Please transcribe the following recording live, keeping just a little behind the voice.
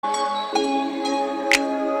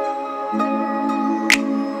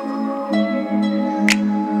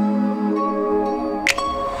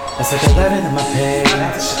took a letter to my page,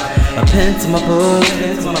 a pen to my book.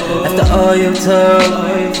 After all you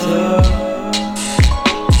took,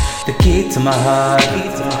 the key to my heart,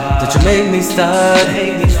 that you make me start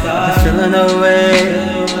feeling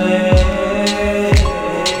away.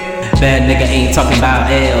 Bad nigga ain't talking about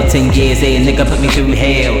L. 10 years, a nigga put me through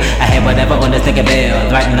hell. I had whatever on this nigga bell.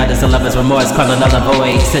 Writing others a lover's remorse, calling another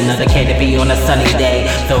voice. Another K to be on a sunny day.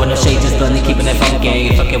 Throwing no shade, just bluntly keeping it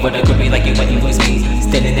funky. Fucking with a groupie like you when you was me.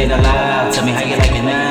 Standing there alive, tell me how you like me now.